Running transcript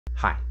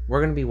Hi, we're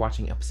going to be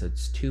watching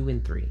episodes 2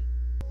 and 3.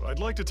 I'd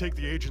like to take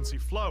the agency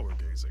flower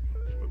gazing,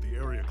 but the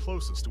area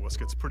closest to us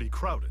gets pretty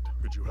crowded.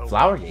 Could you help?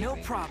 Flower gazing? No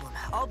problem.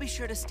 I'll be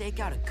sure to stake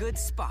out a good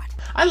spot.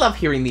 I love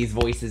hearing these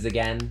voices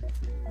again.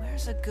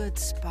 Where's a good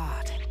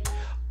spot?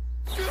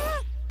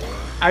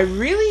 I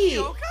really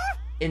Kyoka?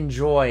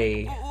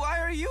 enjoy Why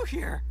are you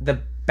here?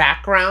 the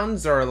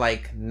backgrounds are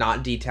like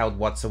not detailed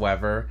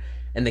whatsoever,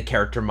 and the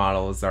character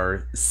models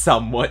are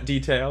somewhat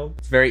detailed.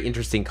 It's a very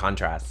interesting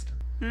contrast.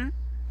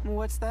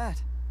 What's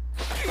that?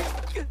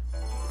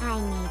 I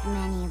made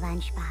many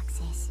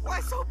lunchboxes.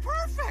 Why so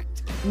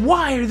perfect?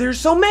 Why are there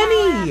so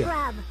many?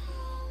 Grub.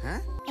 Huh?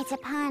 It's a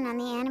pun on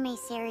the anime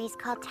series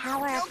called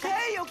Tower of... Okay,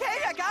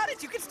 I got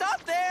it. You can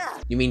stop there.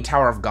 You mean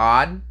Tower of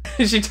God?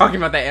 Is she talking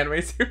about the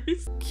anime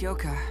series?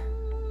 Kyoka.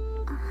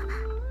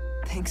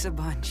 Thanks a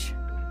bunch.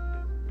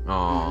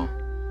 Aww.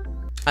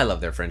 I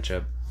love their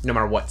friendship, no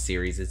matter what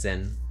series it's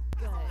in.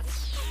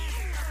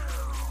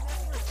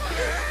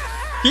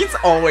 He's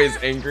always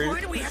angry. Why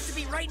do we have to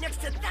be right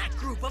next to that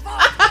group of all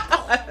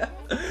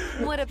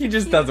people? He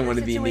just doesn't want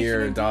to be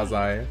near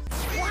𝓤𝓤𝓒𝓘𝓐.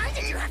 Why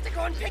did you have to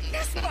go and pick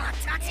this spot,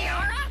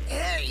 Tatiana?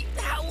 Hey,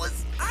 that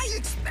was... I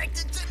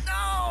expected to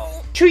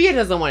know. Chuya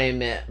doesn't want to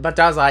admit, but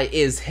𝓤𝓤𝓒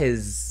is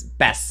his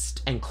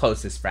best and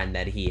closest friend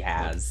that he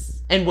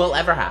has, and will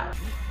ever have.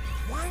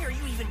 Why are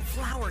you even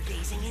flower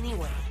gazing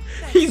anyway?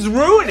 He's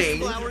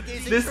ruining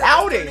this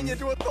outing.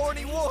 Into a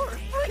thorny war.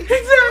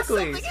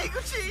 Exactly.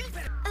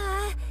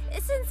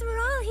 Since we're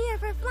all here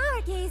for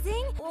flower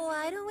gazing,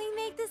 why don't we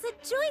make this a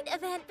joint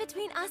event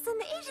between us and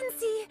the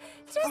agency?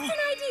 Just an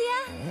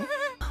idea.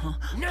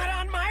 Not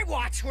on my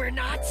watch, we're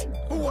not.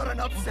 What an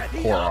upset.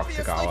 Poor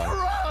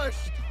𝓤𝓤𝓒.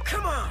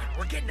 Come on,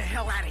 we're getting the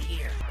hell out of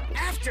here.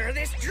 After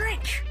this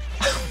drink.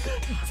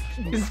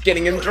 He's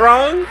getting him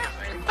drunk.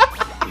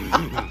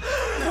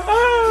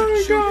 Oh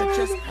my god.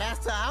 Just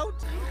pass out?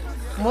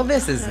 Well,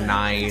 this is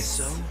nice.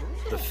 So,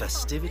 the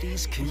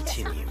festivities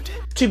continued.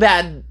 Too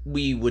bad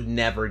we would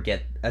never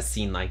get a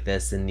scene like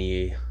this in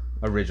the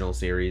original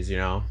series, you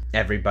know?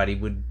 Everybody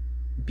would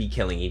be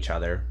killing each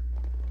other.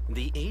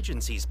 The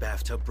agency's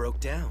bathtub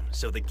broke down,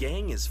 so the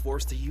gang is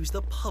forced to use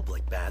the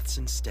public baths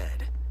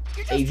instead.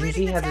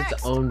 Agency has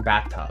its own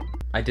bathtub.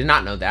 I did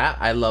not know that.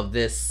 I love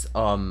this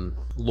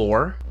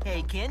lore.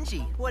 Hey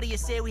Kenji, what do you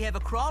say we have a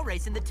crawl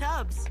race in the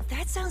tubs?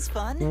 That sounds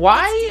fun.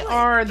 Why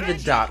are the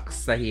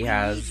ducks that he We need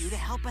has you to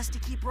help us to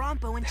keep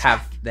Rompo in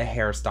have check. the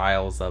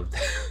hairstyles of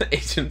the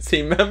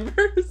agency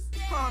members?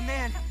 Oh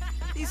man,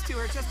 these two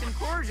are just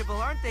incorrigible,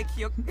 aren't they,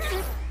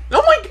 Kyoka?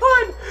 Oh my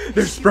god!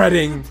 They're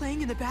spreading.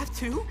 Playing in the bath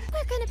too?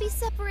 We're gonna be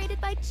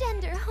separated by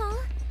gender, huh?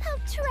 How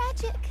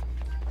tragic.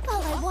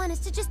 All I want is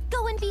to just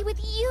go and be with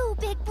you,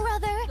 big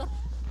brother.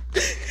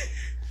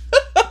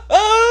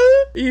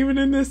 Even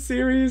in this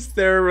series,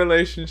 their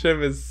relationship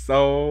is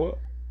so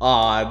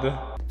odd.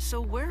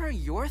 So where are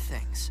your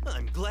things?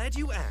 I'm glad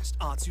you asked,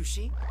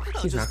 Atsushi.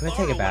 He's not gonna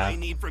take a bath. I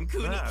need from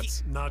Kuniki.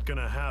 That's not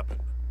gonna happen.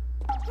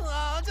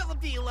 Oh,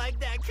 don't be like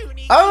that,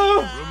 Kuniki.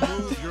 Oh!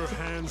 Remove your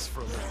hands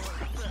from me.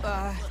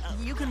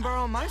 You can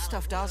borrow my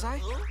stuff,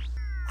 𝓤𝓤𝓒.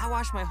 I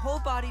wash my whole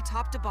body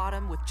top to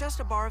bottom with just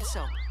a bar of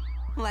soap.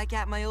 Like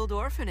at my old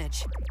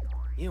orphanage.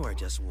 You are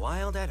just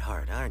wild at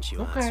heart, aren't you,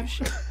 Okay.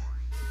 Atsushi?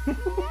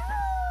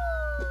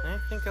 I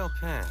think I'll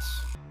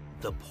pass.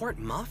 The Port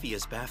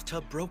Mafia's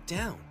bathtub broke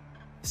down,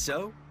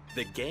 so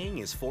the gang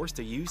is forced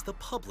to use the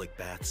public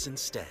baths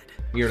instead.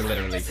 You're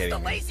literally This is kidding the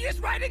me. laziest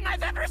writing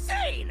I've ever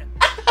seen!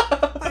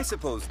 I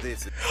suppose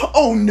this is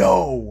Oh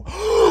no!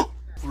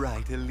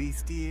 right,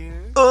 Elise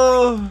dear.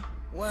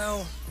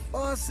 Well,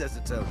 boss says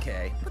it's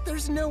okay, but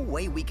there's no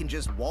way we can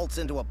just waltz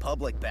into a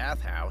public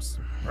bathhouse,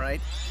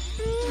 right?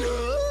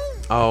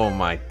 Oh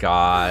my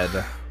god.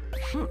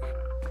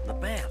 The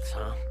baths,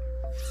 huh?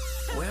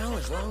 Well,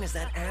 as long as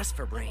that ass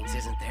for brains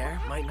isn't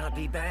there, might not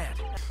be bad.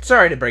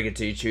 Sorry to break it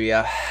to you,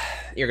 Chuya.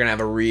 You're gonna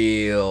have a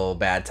real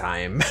bad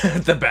time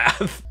at the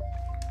bath.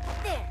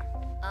 There.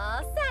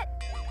 All set.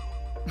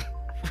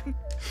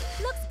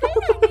 Looks great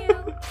on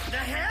you. The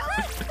hell?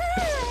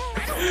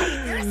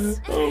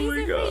 Oh my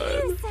These are for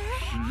god. you, sir.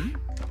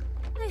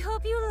 I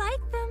hope you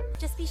like them.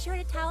 Just be sure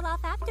to towel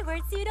off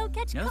afterwards so you don't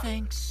catch No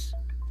thanks.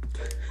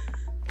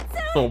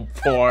 Oh,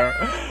 poor.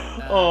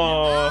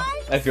 Oh,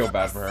 I feel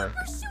bad for her.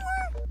 For sure.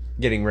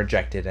 Getting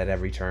rejected at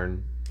every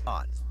turn.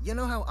 You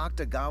know how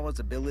𝓤𝓤𝓒𝓘𝓐's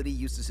ability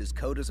uses his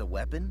coat as a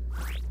weapon?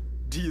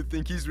 Do you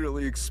think he's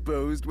really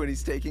exposed when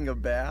he's taking a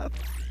bath?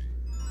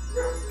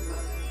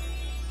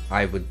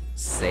 I would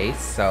say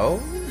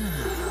so.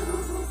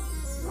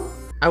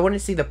 I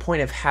wouldn't see the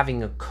point of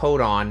having a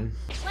coat on.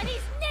 When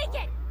he's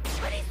naked.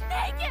 When he's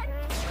naked.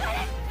 When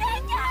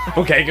he's naked.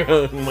 Okay,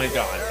 oh my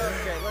god.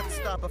 Okay, let's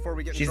stop before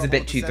we get in She's a trouble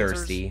bit with too the censors.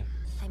 thirsty.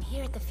 I'm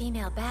here at the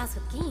female baths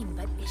with Geen,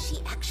 but is she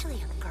actually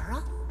a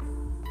girl?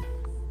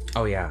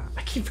 Oh yeah,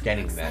 I keep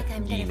forgetting Looks that like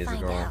I'm Dean gonna is a find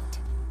girl. out.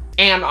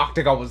 And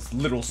𝓤𝓤𝓒𝓐's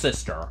little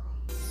sister.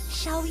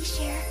 Shall we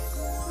share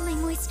my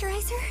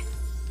moisturizer?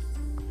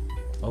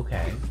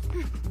 Okay.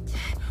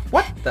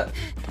 What the?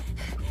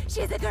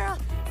 She's a girl.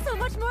 So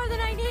much more than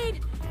I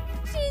need.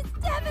 She's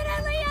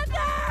definitely a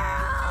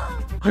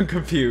girl. I'm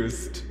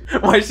confused.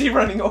 Why is she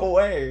running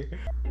away?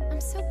 I'm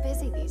so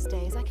busy these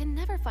days, I can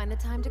never find the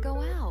time to go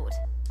out.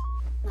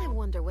 I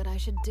wonder what I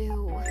should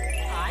do.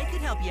 I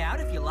could help you out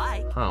if you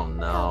like. Oh Help me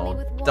no.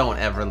 with what? Don't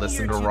ever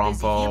listen You're to too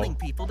busy healing Rompo.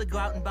 people to go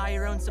out and buy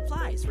your own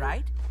supplies,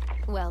 right?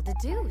 Well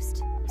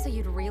deduced. So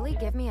you'd really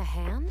give me a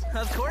hand?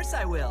 Of course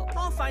I will.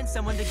 I'll find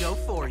someone to go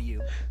for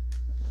you.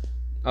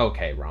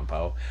 Okay,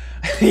 Rompo.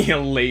 You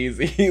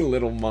lazy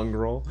little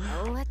mongrel.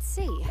 Let's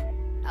see.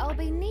 I'll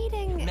be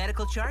needing...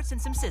 Medical charts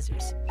and some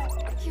scissors.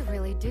 You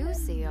really do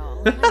see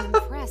all. I'm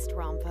impressed,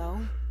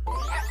 Rompo.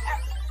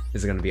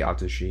 Is it gonna be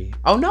Atsushi?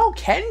 Oh no,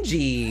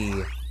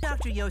 Kenji!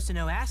 Dr.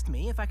 Yoshino asked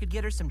me if I could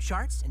get her some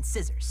charts and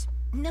scissors.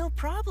 No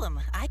problem.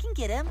 I can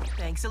get him.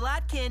 Thanks a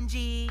lot,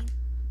 Kenji.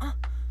 Oh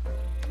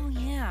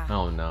yeah.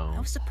 Oh I no.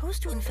 was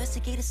supposed to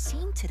investigate a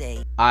scene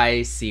today.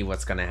 I see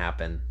what's gonna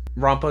happen.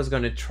 Rompo's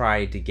gonna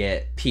try to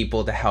get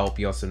people to help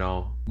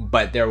Yoshino,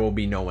 but there will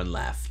be no one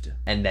left.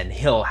 And then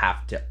he'll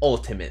have to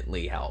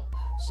ultimately help.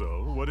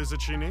 So, what is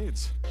it she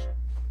needs?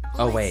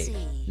 Oh Let's wait,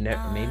 see.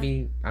 no,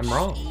 maybe I'm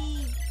wrong.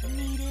 She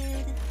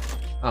needed...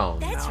 Oh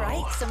That's no.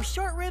 right, some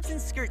short ribs and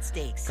skirt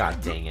steaks.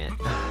 God dang it.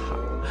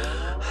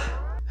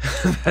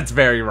 That's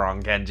very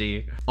wrong,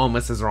 Kenji.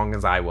 Almost as wrong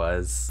as I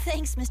was.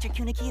 Thanks, Mr.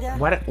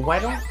 𝓤𝓚𝓏𝓐. Why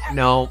don't...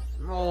 No.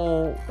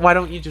 Oh, why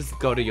don't you just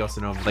go to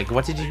Yoshino? Like,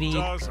 what did you need?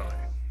 Dazai,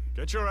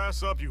 get your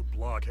ass up, you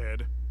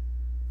blockhead.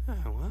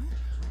 What?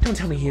 Don't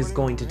tell me he's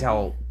going to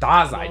tell Come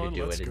Dazai to on,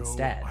 do let's it go.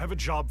 instead. I have a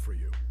job for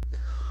you.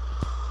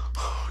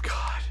 Oh,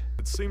 God.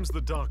 It seems the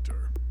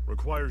doctor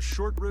requires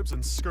short ribs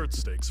and skirt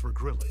steaks for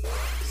grilling.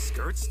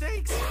 Skirt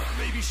steaks?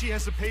 Maybe she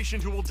has a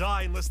patient who will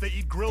die unless they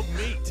eat grilled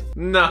meat.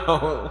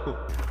 No.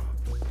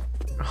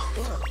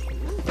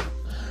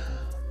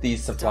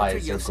 These supplies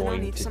are Yoshino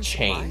going needs to some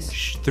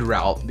change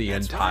throughout the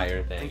That's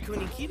entire right. And thing.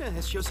 𝓤𝓚𝓏𝓐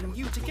has chosen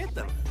you to get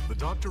them. The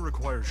doctor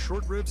requires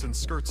short ribs and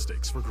skirt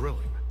steaks for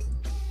grilling.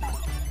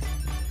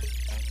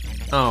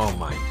 Oh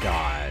my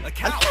god. A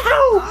cow!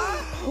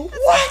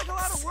 What? A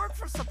lot of work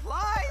for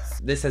supplies.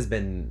 This has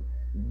been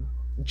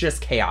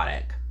just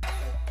chaotic.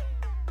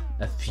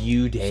 A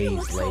few She days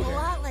looks a later.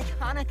 lot like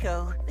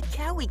Hanako, the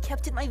cow we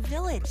kept in my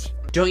village.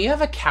 Don't you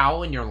have a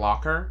cow in your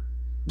locker?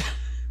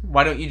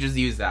 Why don't you just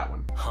use that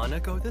one?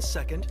 Hanako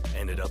II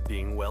ended up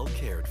being well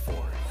cared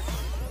for.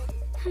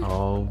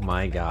 Oh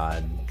my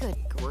god. Good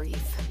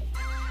grief.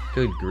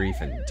 Good grief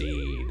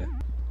indeed.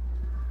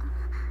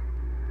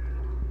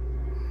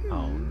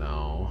 Oh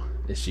no.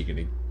 Is she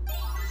gonna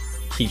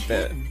keep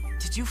it?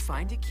 Did you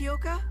find it,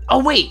 Kyoka?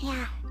 Oh wait!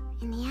 Yeah,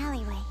 in the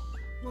alleyway.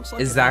 Looks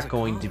like Is it that has a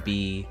going collar. to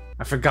be...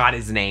 I forgot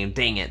his name,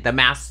 dang it. The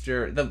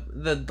master,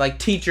 the like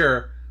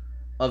teacher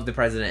of the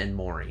president and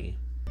Mori.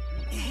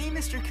 Hey,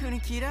 Mr.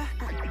 𝓤𝓚𝓏𝓐.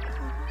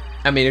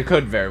 I mean, it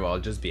could very well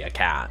just be a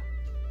cat.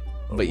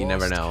 A But you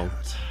never lost know.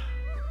 cat.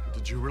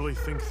 Did you really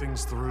think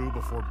things through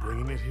before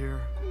bringing it here?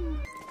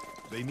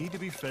 They need to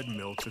be fed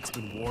milk that's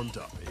been warmed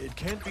up. It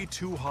can't be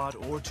too hot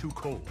or too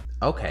cold.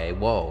 Okay,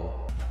 whoa.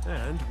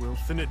 And we'll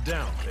thin it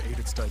down to aid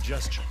its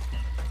digestion.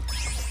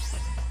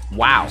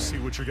 Wow. You see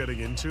what you're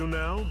getting into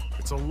now?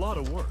 It's a lot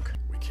of work.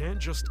 We can't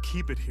just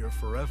keep it here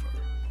forever.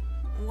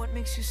 What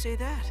makes you say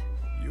that?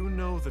 You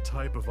know the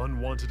type of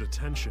unwanted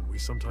attention we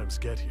sometimes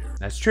get here.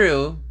 That's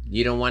true.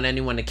 You don't want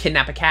anyone to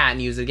kidnap a cat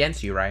and use it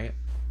against you, right?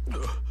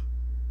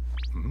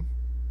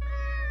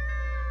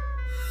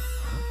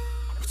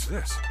 What's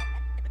this?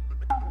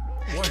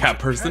 Cat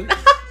person.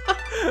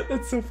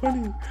 That's so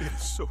funny. It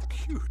is so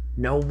cute.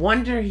 No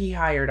wonder he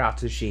hired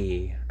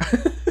Atsushi.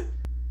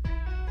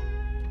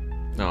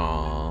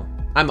 Aww.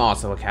 I'm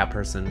also a cat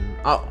person.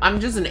 Oh, I'm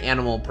just an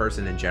animal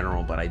person in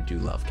general, but I do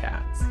love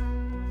cats.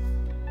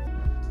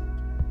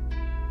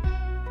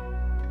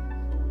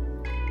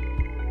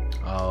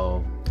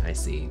 Oh, I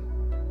see.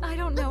 I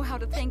don't know how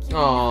to thank you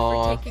Aw.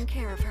 enough for taking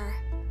care of her.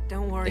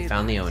 Don't worry They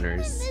found the about it.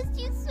 owners. Missed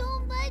you so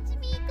much,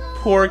 Miko.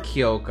 Poor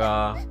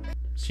Kyoka.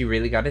 She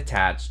really got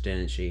attached,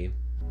 didn't she?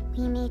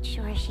 We made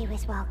sure she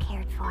was well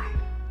cared for.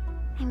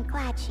 I'm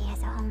glad she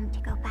has a home to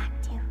go back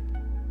to.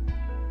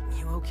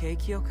 You okay,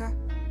 Kyoka?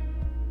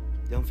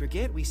 Don't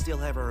forget, we still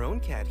have our own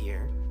cat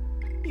here.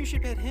 You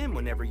should pet him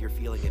whenever you're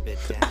feeling a bit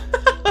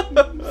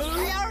down.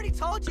 I already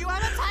told you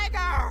I'm a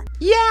tiger!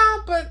 Yeah,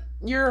 but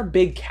you're a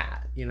big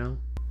cat, you know?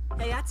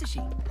 Hey, Atsushi.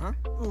 Huh?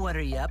 What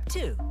are you up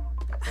to?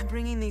 I'm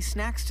bringing these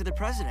snacks to the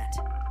president.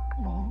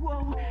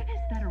 Whoa, is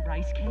that a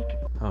rice cake?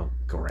 Oh,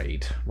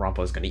 great.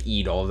 Rompo's gonna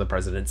eat all of the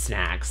president's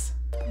snacks.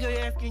 Good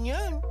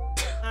afternoon.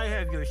 I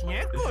have your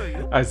snack for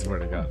you. I swear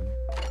to God.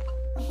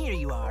 Here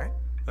you are.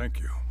 Thank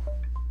you.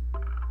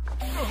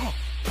 Oh,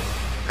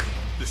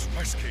 this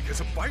rice cake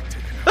has a bite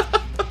taken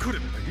out. Could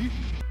it be?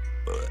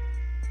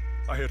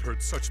 I had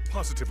heard such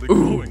positively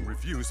glowing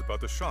reviews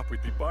about the shop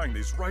we'd be buying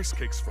these rice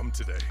cakes from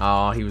today.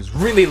 Oh, he was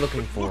really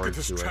looking Look forward at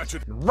this to it.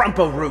 tragedy.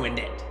 Rompo ruined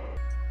it.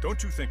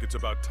 Don't you think it's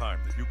about time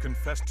that you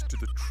confessed to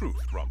the truth,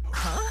 Rompo?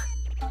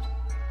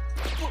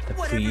 The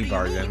Whatever plea do you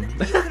bargain. mean?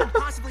 You couldn't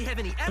possibly have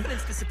any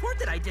evidence to support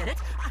that I did it.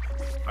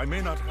 I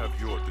may not have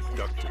your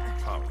deductive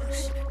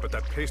powers, but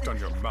that paste on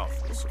your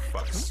mouth will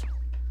suffice.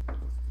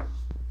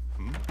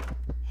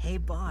 Hey,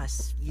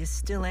 boss, you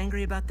still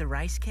angry about the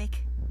rice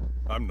cake?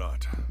 I'm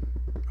not.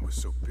 I was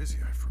so busy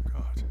I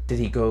forgot. Did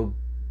he go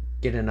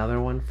get another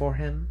one for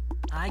him?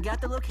 I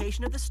got the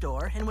location of the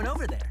store and went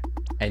over there.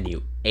 And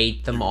you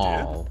ate them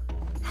all.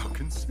 Did? How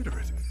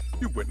considerate.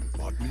 You went and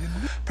bought me a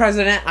new...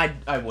 President,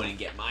 I wouldn't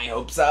get my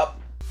hopes up.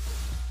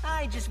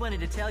 I just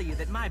wanted to tell you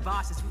that my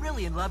boss is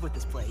really in love with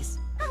this place.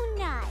 Oh,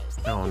 nice.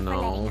 Thank Oh you for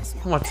letting no. us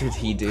know. What did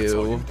he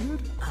do?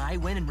 I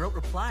went and wrote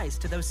replies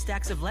to those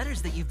stacks of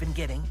letters that you've been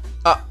getting.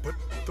 But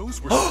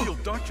those were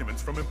sealed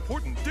documents from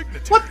important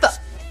dignitaries. What the?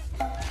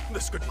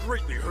 This could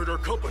greatly hurt our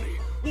company.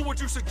 What would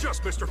you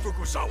suggest, Mr.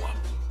 Fukusawa?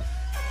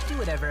 Do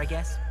whatever, I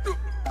guess.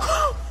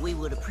 We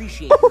would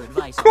appreciate your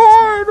advice on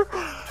God! this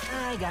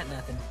matter. I got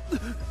nothing.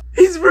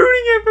 He's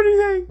ruining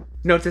everything.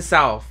 Note to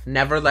self,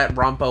 never let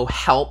Rompo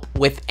help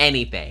with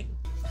anything.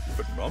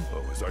 But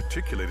Rompo has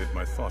articulated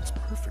my thoughts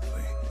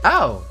perfectly.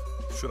 Oh.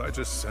 Should I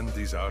just send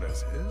these out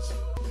as is?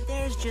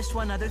 There's just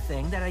one other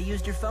thing that I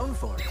used your phone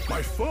for.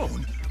 My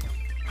phone?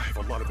 I have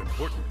a lot of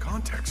important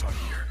contacts on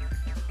here.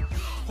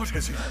 What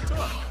has he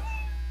done?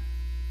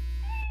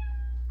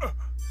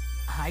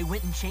 I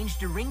went and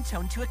changed your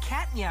ringtone to a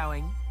cat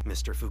meowing.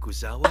 Mr.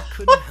 Fukusawa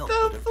couldn't help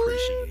but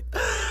appreciate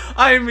that.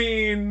 I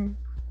mean,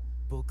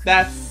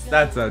 that's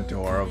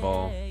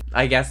adorable.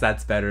 I guess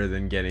that's better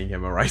than getting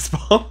him a rice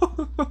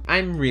ball.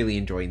 I'm really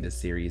enjoying this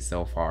series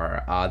so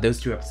far.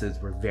 Those 2 episodes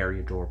were very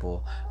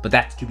adorable, but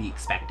that's to be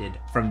expected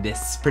from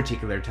this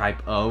particular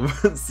type of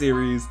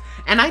series.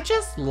 And I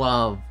just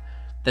love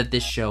that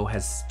this show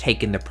has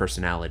taken the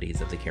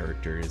personalities of the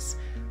characters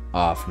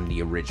from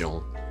the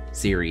original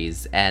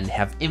series and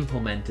have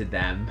implemented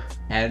them.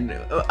 And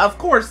of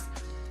course,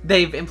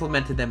 they've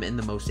implemented them in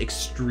the most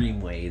extreme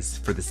ways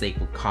for the sake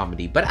of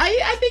comedy, but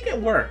I think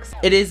it works.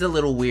 It is a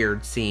little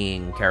weird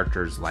seeing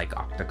characters like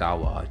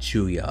Akutagawa,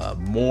 Chuya,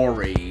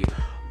 Mori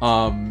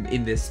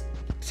in this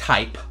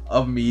type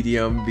of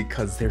medium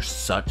because they're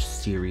such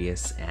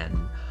serious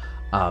and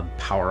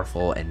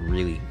powerful and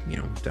really, you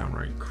know,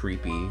 downright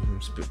creepy, I'm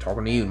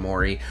talking to you,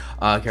 Mori,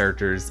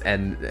 characters,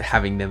 and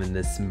having them in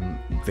this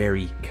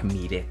very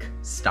comedic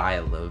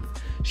style of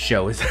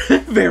show is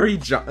very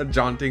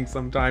jaunting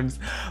sometimes.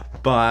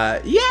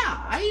 But yeah,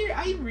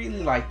 I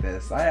really like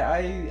this.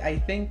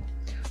 I think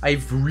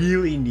I've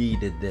really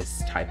needed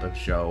this type of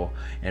show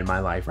in my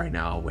life right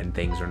now when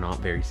things are not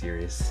very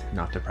serious,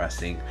 not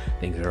depressing,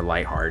 things are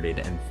lighthearted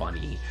and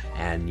funny,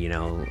 and you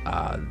know,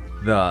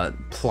 the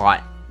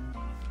plot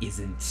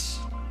isn't,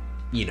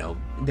 you know,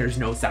 there's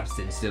no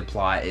substance to the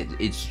plot.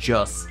 It's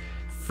just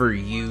for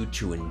you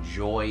to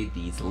enjoy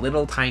these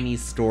little tiny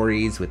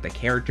stories with the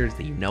characters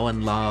that you know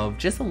and love,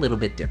 just a little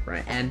bit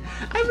different, and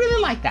I really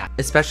like that.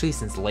 Especially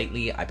since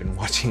lately I've been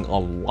watching a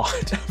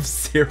lot of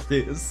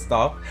serious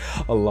stuff,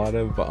 a lot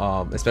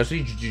of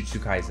especially Jujutsu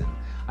Kaisen.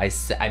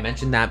 I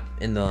mentioned that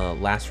in the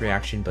last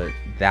reaction, but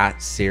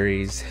that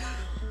series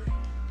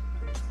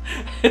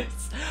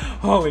it's,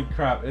 holy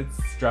crap,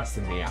 it's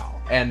stressing me out.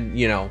 And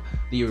you know,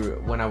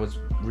 when I was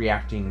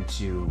reacting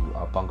to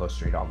Bungo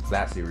Stray Dogs,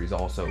 that series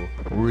also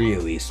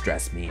really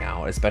stressed me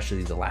out,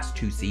 especially the last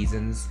 2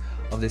 seasons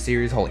of the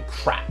series. Holy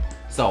crap.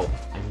 So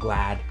I'm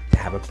glad to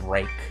have a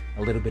break,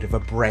 a little bit of a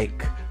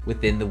break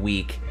within the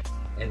week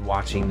and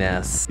watching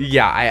this.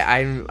 Yeah,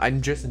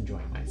 I'm just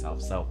enjoying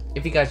myself. So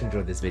if you guys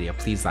enjoyed this video,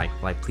 please like,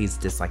 please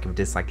dislike and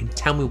dislike, and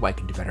tell me what I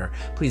can do better.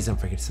 Please don't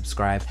forget to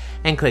subscribe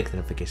and click the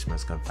notification bell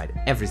to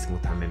notified every single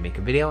time I make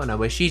a video. And I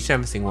wish each and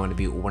every single one to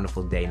be a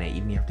wonderful day, night,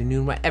 evening,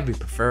 afternoon, whatever you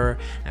prefer.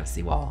 And I'll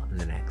see you all in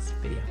the next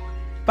video.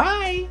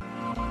 Bye!